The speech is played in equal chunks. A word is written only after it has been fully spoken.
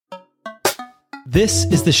This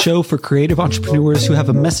is the show for creative entrepreneurs who have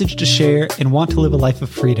a message to share and want to live a life of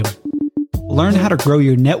freedom. Learn how to grow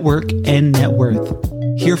your network and net worth.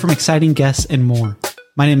 Hear from exciting guests and more.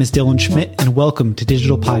 My name is Dylan Schmidt, and welcome to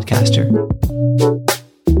Digital Podcaster.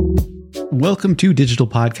 Welcome to Digital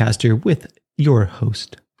Podcaster with your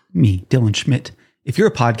host, me, Dylan Schmidt. If you're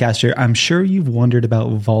a podcaster, I'm sure you've wondered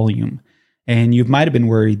about volume, and you might have been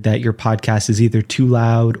worried that your podcast is either too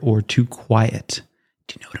loud or too quiet.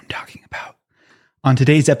 Do you know what I'm talking about? On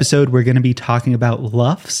today's episode, we're going to be talking about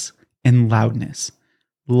LUFS and loudness.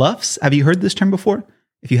 LUFS, have you heard this term before?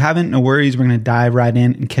 If you haven't, no worries. We're going to dive right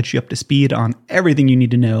in and catch you up to speed on everything you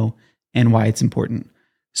need to know and why it's important.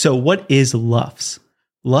 So what is LUFS?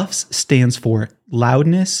 LUFS stands for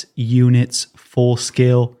loudness units full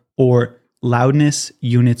scale, or loudness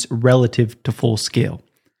units relative to full scale.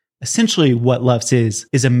 Essentially, what LUFS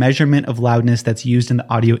is a measurement of loudness that's used in the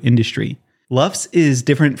audio industry. LUFS is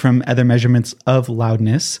different from other measurements of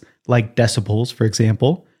loudness, like decibels, for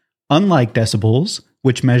example. Unlike decibels,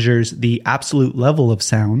 which measures the absolute level of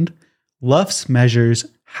sound, LUFS measures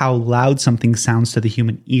how loud something sounds to the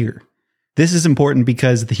human ear. This is important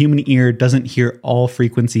because the human ear doesn't hear all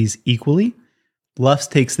frequencies equally. LUFS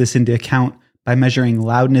takes this into account by measuring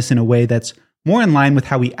loudness in a way that's more in line with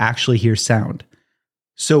how we actually hear sound.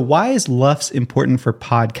 So why is LUFS important for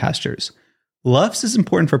podcasters? LUFS is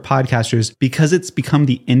important for podcasters because it's become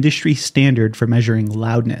the industry standard for measuring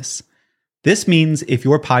loudness. This means if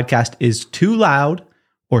your podcast is too loud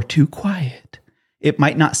or too quiet, it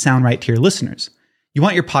might not sound right to your listeners. You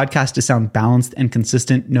want your podcast to sound balanced and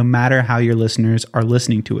consistent no matter how your listeners are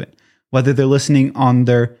listening to it, whether they're listening on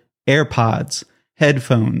their AirPods,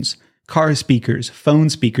 headphones, car speakers,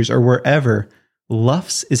 phone speakers, or wherever.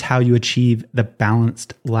 LUFS is how you achieve the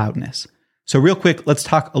balanced loudness. So real quick, let's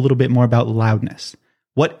talk a little bit more about loudness.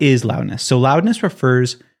 What is loudness? So loudness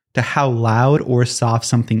refers to how loud or soft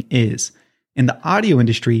something is. In the audio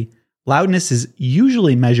industry, loudness is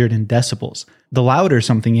usually measured in decibels. The louder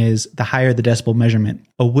something is, the higher the decibel measurement.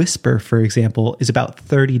 A whisper, for example, is about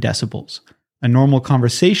 30 decibels. A normal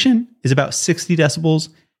conversation is about 60 decibels,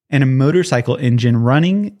 and a motorcycle engine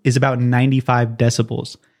running is about 95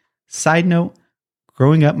 decibels. Side note,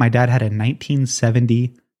 growing up, my dad had a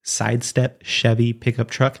 1970 sidestep Chevy pickup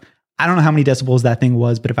truck. I don't know how many decibels that thing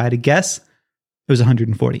was, but if I had to guess, it was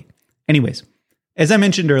 140. Anyways, as I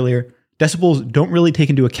mentioned earlier, decibels don't really take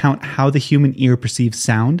into account how the human ear perceives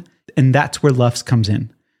sound, and that's where LUFS comes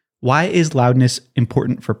in. Why is loudness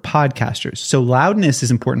important for podcasters? So loudness is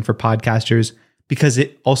important for podcasters because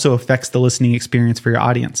it also affects the listening experience for your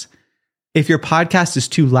audience. If your podcast is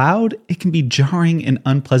too loud, it can be jarring and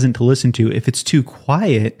unpleasant to listen to. If it's too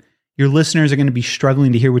quiet, your listeners are going to be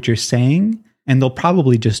struggling to hear what you're saying, and they'll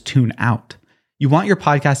probably just tune out. You want your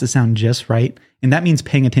podcast to sound just right, and that means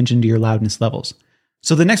paying attention to your loudness levels.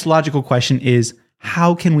 So the next logical question is,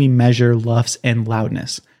 how can we measure LUFS and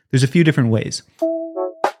loudness? There's a few different ways.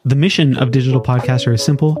 The mission of Digital Podcaster is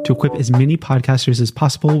simple: to equip as many podcasters as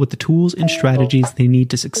possible with the tools and strategies they need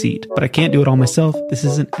to succeed. But I can't do it all myself. This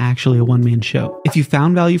isn't actually a one-man show. If you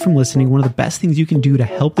found value from listening, one of the best things you can do to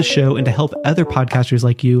help the show and to help other podcasters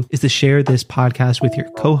like you is to share this podcast with your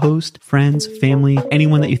co-host, friends, family,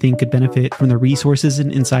 anyone that you think could benefit from the resources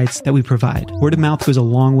and insights that we provide. Word of mouth goes a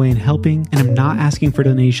long way in helping, and I'm not asking for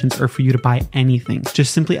donations or for you to buy anything.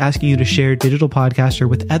 Just simply asking you to share Digital Podcaster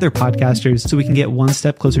with other podcasters so we can get one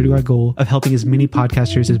step closer to our goal of helping as many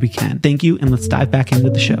podcasters as we can. Thank you, and let's dive back into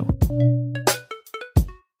the show.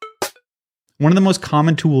 One of the most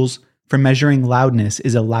common tools for measuring loudness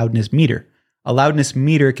is a loudness meter. A loudness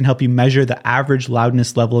meter can help you measure the average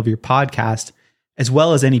loudness level of your podcast, as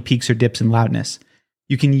well as any peaks or dips in loudness.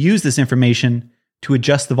 You can use this information to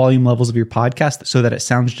adjust the volume levels of your podcast so that it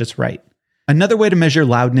sounds just right. Another way to measure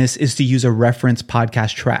loudness is to use a reference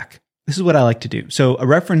podcast track. This is what I like to do. So a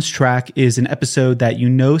reference track is an episode that you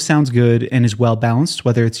know sounds good and is well balanced,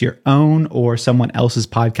 whether it's your own or someone else's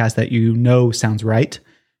podcast that you know sounds right.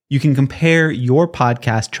 You can compare your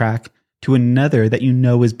podcast track to another that you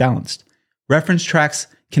know is balanced. Reference tracks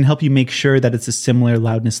can help you make sure that it's a similar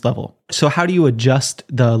loudness level. So how do you adjust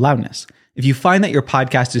the loudness? If you find that your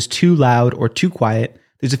podcast is too loud or too quiet,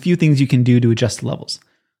 there's a few things you can do to adjust the levels.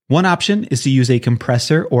 One option is to use a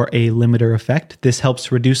compressor or a limiter effect. This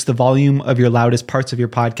helps reduce the volume of your loudest parts of your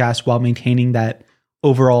podcast while maintaining that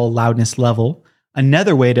overall loudness level.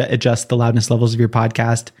 Another way to adjust the loudness levels of your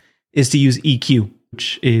podcast is to use EQ,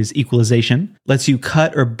 which is equalization. Lets you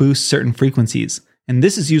cut or boost certain frequencies. And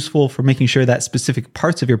this is useful for making sure that specific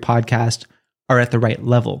parts of your podcast are at the right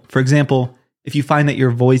level. For example, if you find that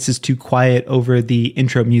your voice is too quiet over the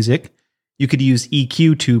intro music, you could use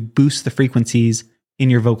EQ to boost the frequencies in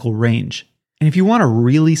your vocal range. And if you want a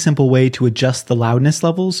really simple way to adjust the loudness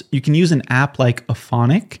levels, you can use an app like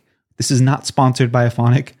Aphonic. This is not sponsored by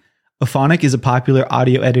Aphonic. Aphonic is a popular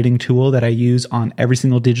audio editing tool that I use on every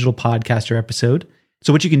single digital podcaster episode.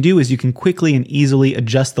 So what you can do is you can quickly and easily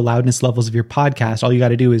adjust the loudness levels of your podcast. All you got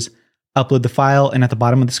to do is upload the file, and at the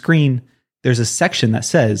bottom of the screen, there's a section that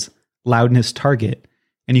says loudness target.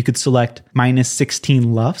 And you could select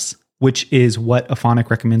 -16 LUFS, which is what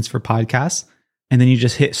Aphonic recommends for podcasts. And then you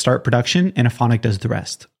just hit start production and Aphonic does the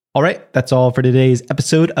rest. All right, that's all for today's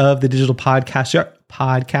episode of the Digital Podcaster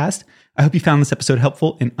Podcast. I hope you found this episode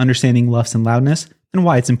helpful in understanding LUFS and loudness and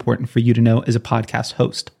why it's important for you to know as a podcast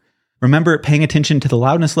host. Remember, paying attention to the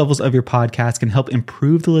loudness levels of your podcast can help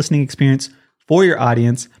improve the listening experience for your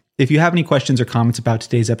audience. If you have any questions or comments about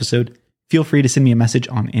today's episode, feel free to send me a message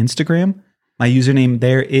on Instagram. My username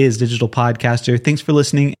there is Digital Podcaster. Thanks for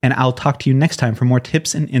listening, and I'll talk to you next time for more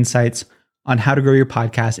tips and insights on how to grow your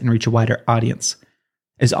podcast and reach a wider audience.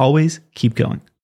 As always, keep going.